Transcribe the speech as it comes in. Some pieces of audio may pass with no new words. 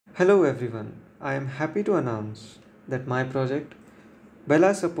Hello everyone, I am happy to announce that my project,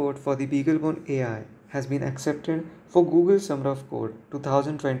 Bela support for the BeagleBone AI, has been accepted for Google Summer of Code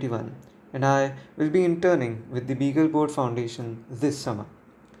 2021 and I will be interning with the BeagleBone Foundation this summer.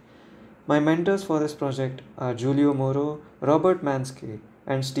 My mentors for this project are Giulio Moro, Robert Manske,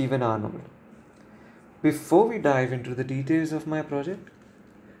 and Stephen Arnold. Before we dive into the details of my project,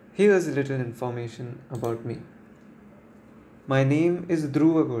 here's a little information about me. My name is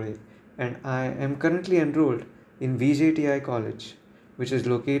Dhruva Gore and I am currently enrolled in VJTI College, which is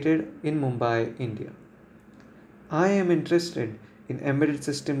located in Mumbai, India. I am interested in embedded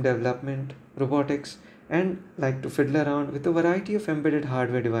system development, robotics, and like to fiddle around with a variety of embedded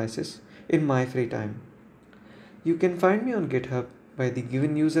hardware devices in my free time. You can find me on GitHub by the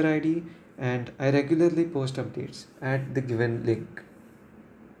given user ID and I regularly post updates at the given link.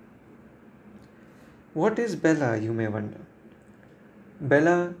 What is Bela, you may wonder?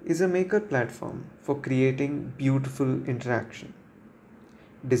 Bela is a maker platform for creating beautiful interaction.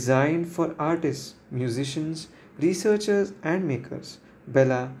 Designed for artists, musicians, researchers, and makers,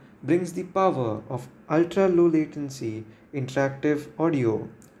 Bela brings the power of ultra low latency interactive audio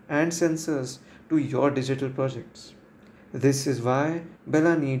and sensors to your digital projects. This is why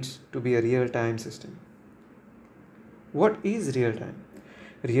Bela needs to be a real time system. What is real time?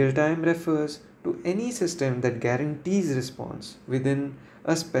 Real time refers to any system that guarantees response within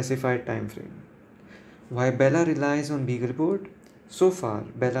a specified time frame. Why Bela relies on BeagleBoard? So far,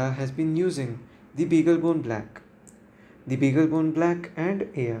 Bela has been using the BeagleBone Black. The BeagleBone Black and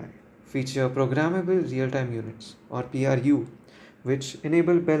AI feature programmable real-time units or PRU, which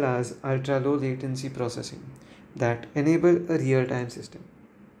enable Bela's ultra-low latency processing that enable a real-time system.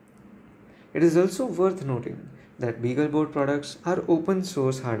 It is also worth noting that BeagleBoard products are open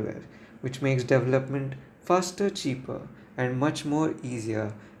source hardware, which makes development faster, cheaper, and much more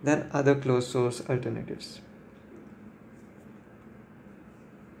easier than other closed source alternatives.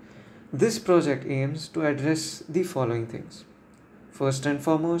 This project aims to address the following things. First and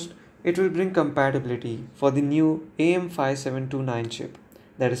foremost, it will bring compatibility for the new AM5729 chip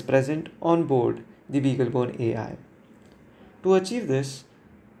that is present on board the BeagleBone AI. To achieve this,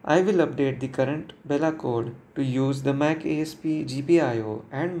 I will update the current Bela code to use the Mac ASP GPIO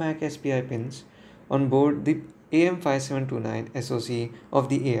and Mac SPI pins on board the AM5729 SoC of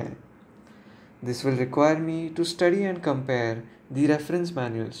the AI. This will require me to study and compare the reference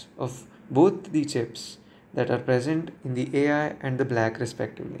manuals of both the chips that are present in the AI and the Black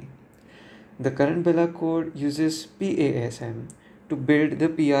respectively. The current Bela code uses PASM to build the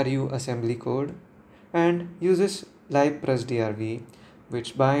PRU assembly code and uses libpressdrv,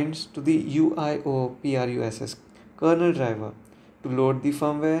 which binds to the UIO PRUSS kernel driver to load the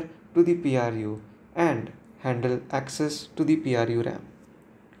firmware to the PRU and handle access to the PRU RAM.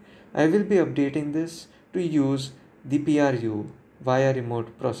 I will be updating this to use the PRU via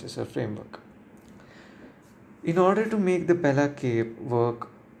remote processor framework. In order to make the Bela cape work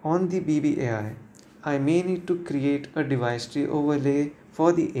on the BBAI, I may need to create a device tree overlay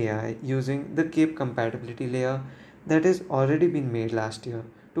for the AI using the cape compatibility layer that has already been made last year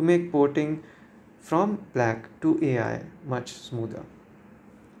to make porting from Black to AI much smoother.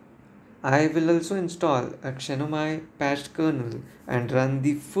 I will also install a Xenomai patched kernel and run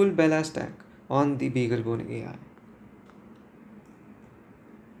the full Bela stack on the BeagleBone AI.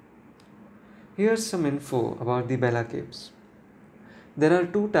 Here's some info about the Bela capes. There are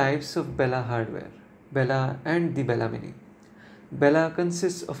two types of Bela hardware, Bela and the Bela Mini. Bela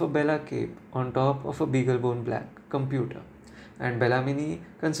consists of a Bela cape on top of a BeagleBone Black computer, and Bela Mini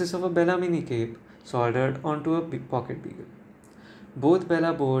consists of a Bela Mini cape soldered onto a pocket beagle. Both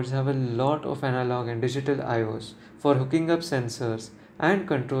Bela boards have a lot of analog and digital IOs for hooking up sensors and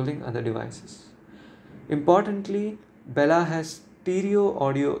controlling other devices. Importantly, Bela has stereo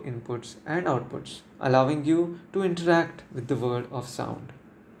audio inputs and outputs, allowing you to interact with the world of sound.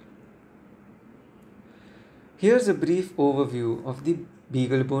 Here's a brief overview of the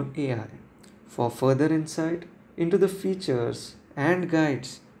BeagleBone AI. For further insight into the features and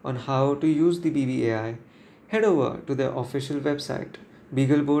guides on how to use the BBAI, head over to their official website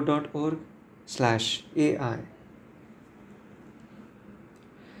beaglebone.org/AI.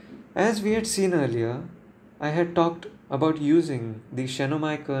 As we had seen earlier, I had talked about using the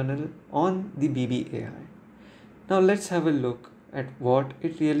Xenomai kernel on the BBAI. Now let's have a look at what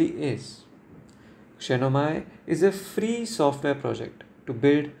it really is. Xenomai is a free software project to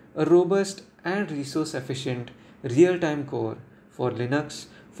build a robust and resource efficient real-time core for Linux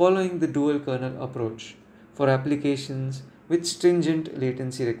following the dual kernel approach for applications with stringent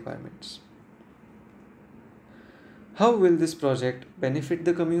latency requirements. How will this project benefit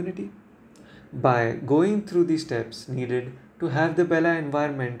the community? By going through the steps needed to have the Bela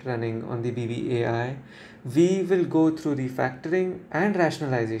environment running on the BBAI, we will go through the factoring and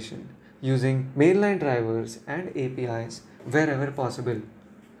rationalization using mainline drivers and APIs wherever possible.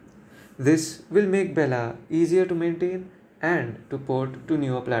 This will make Bela easier to maintain and to port to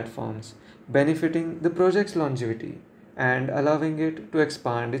newer platforms, benefiting the project's longevity and allowing it to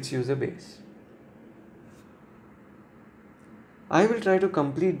expand its user base. I will try to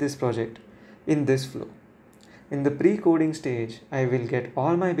complete this project in this flow. In the pre-coding stage, I will get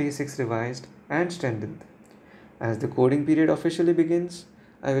all my basics revised and strengthened. As the coding period officially begins,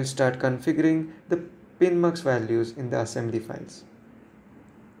 I will start configuring the pinmux values in the assembly files.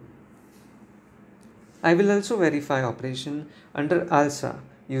 I will also verify operation under ALSA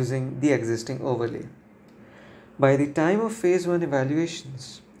using the existing overlay. By the time of phase 1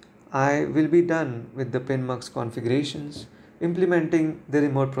 evaluations, I will be done with the pinmux configurations, implementing the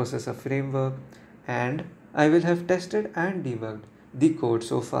remote processor framework, and I will have tested and debugged the code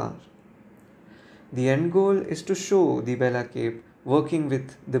so far. The end goal is to show the Bela Cape working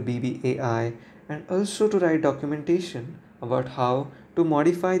with the BBAI and also to write documentation about how to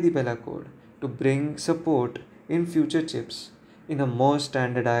modify the Bela code to bring support in future chips in a more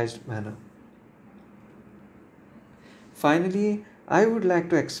standardized manner. Finally, I would like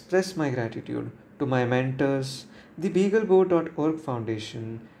to express my gratitude to my mentors, the BeagleBone.org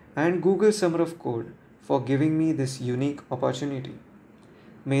Foundation, and Google Summer of Code for giving me this unique opportunity.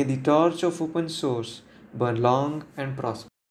 May the torch of open source burn long and prosper.